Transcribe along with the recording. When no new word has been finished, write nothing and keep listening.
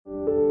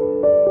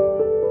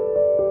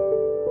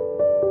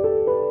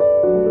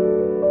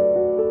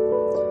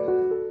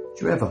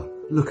Do you ever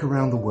look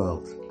around the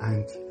world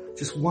and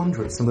just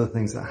wonder at some of the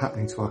things that are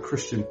happening to our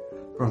Christian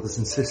brothers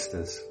and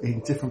sisters in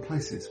different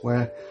places,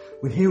 where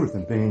we hear of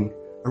them being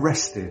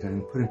arrested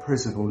and put in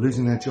prison, or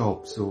losing their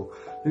jobs, or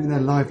losing their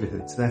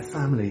livelihoods, their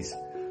families,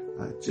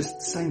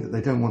 just saying that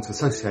they don't want to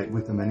associate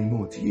with them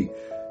anymore? Do you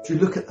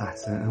look at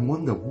that and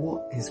wonder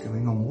what is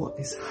going on, what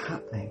is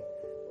happening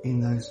in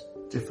those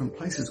different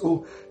places?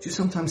 Or do you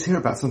sometimes hear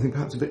about something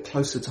perhaps a bit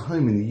closer to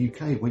home in the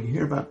UK, where you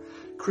hear about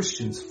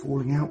Christians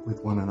falling out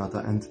with one another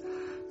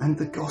and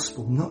the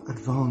gospel not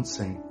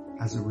advancing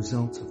as a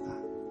result of that?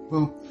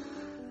 Well,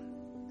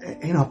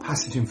 in our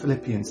passage in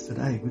Philippians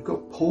today, we've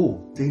got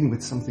Paul dealing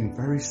with something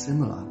very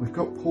similar. We've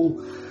got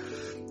Paul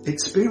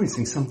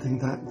experiencing something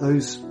that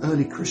those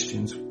early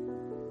Christians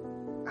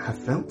have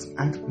felt,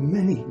 and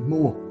many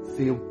more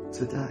feel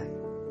today.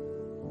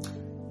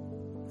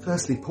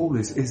 Firstly, Paul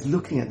is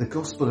looking at the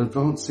gospel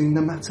advancing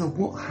no matter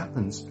what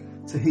happens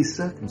to his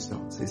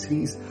circumstances.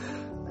 He's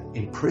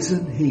in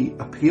prison. He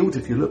appealed,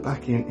 if you look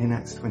back in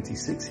Acts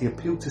 26, he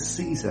appealed to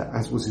Caesar,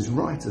 as was his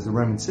right as a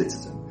Roman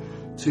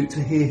citizen,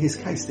 to hear his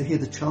case, to hear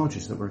the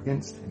charges that were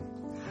against him.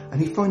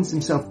 And he finds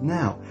himself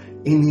now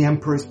in the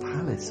emperor's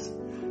palace.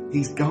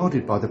 He's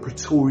guarded by the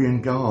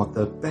Praetorian Guard,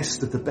 the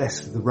best of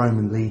the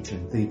Roman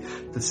legion.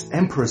 The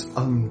emperor's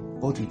own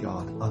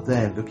bodyguard are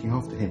there looking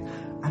after him.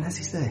 And as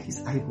he's there,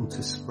 he's able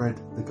to spread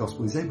the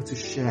gospel. He's able to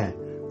share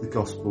the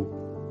gospel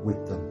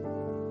with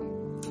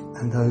them.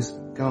 And those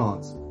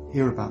guards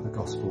hear about the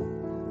gospel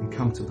and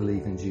come to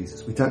believe in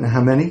Jesus. We don't know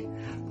how many,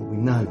 but we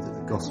know that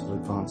the gospel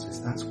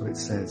advances. That's what it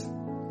says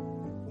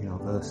in our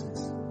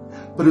verses.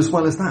 But as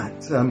well as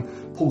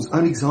that, Paul's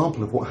own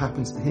example of what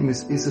happens to him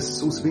is a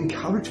source of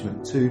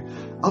encouragement to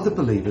other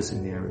believers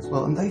in the area as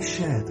well. And they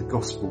share the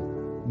gospel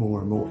more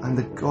and more, and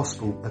the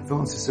gospel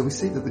advances. So we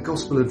see that the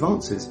gospel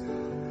advances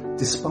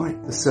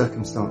despite the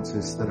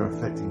circumstances that are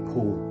affecting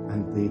Paul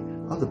and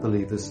the other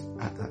believers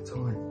at that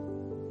time.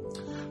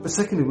 But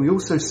secondly, we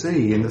also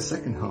see in the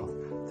second half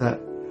that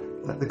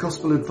the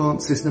gospel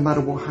advances no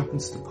matter what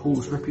happens to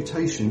Paul's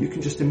reputation. You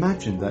can just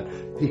imagine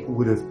that people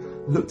would have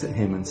looked at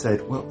him and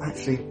said, well,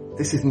 actually,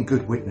 this isn't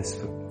good witness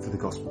for the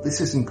gospel.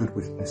 This isn't good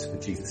witness for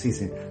Jesus.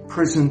 He's in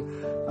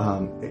prison.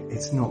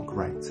 It's not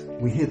great.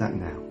 We hear that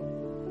now.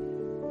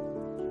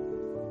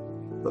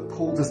 But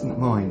Paul doesn't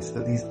mind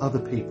that these other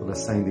people are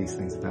saying these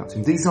things about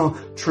him. These are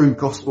true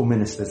gospel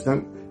ministers.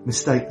 Don't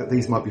mistake that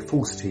these might be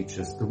false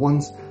teachers. The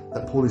ones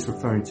that Paul is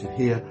referring to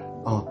here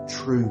are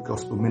true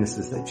gospel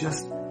ministers. They're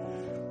just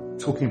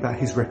talking about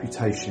his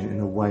reputation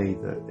in a way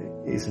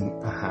that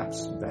isn't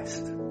perhaps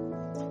best.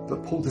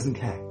 But Paul doesn't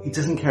care. He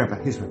doesn't care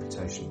about his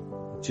reputation.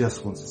 He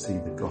just wants to see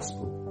the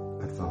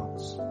gospel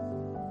advance.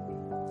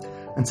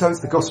 And so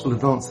it's the gospel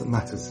advance that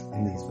matters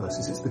in these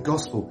verses. It's the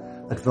gospel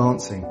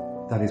advancing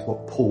that is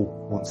what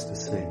Paul wants to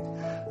see.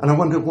 And I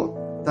wonder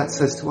what that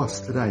says to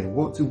us today.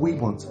 What do we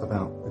want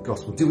about the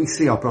gospel? Do we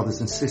see our brothers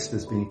and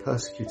sisters being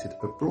persecuted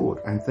abroad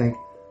and think,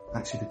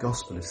 actually, the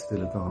gospel is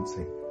still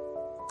advancing?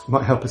 It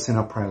might help us in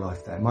our prayer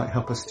life there. It might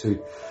help us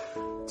to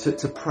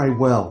pray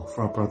well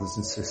for our brothers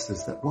and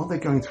sisters, that while they're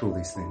going through all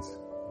these things,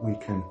 we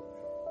can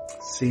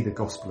see the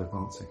gospel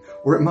advancing.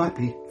 Or it might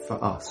be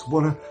for us.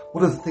 What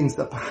are the things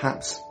that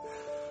perhaps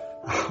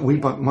we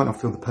might not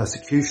feel the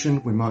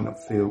persecution, we might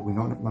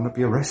not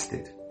be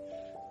arrested,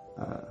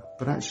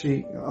 but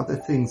actually are there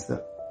things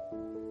that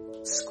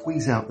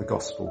squeeze out the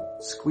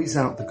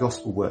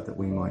gospel work that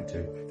we might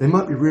do? They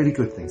might be really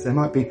good things. There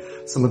might be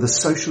some of the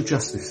social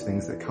justice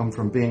things that come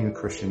from being a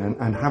Christian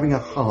and having a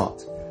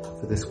heart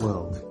for this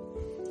world.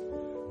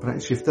 But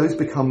actually, if those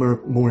become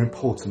more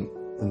important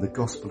than the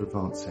gospel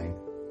advancing,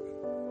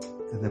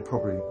 then they're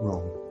probably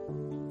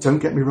wrong. Don't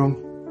get me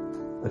wrong.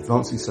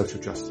 Advancing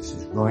social justice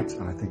is right,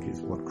 and I think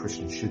it's what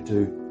Christians should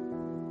do.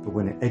 But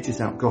when it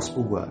edges out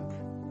gospel work,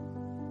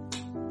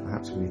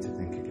 perhaps we need to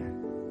think again.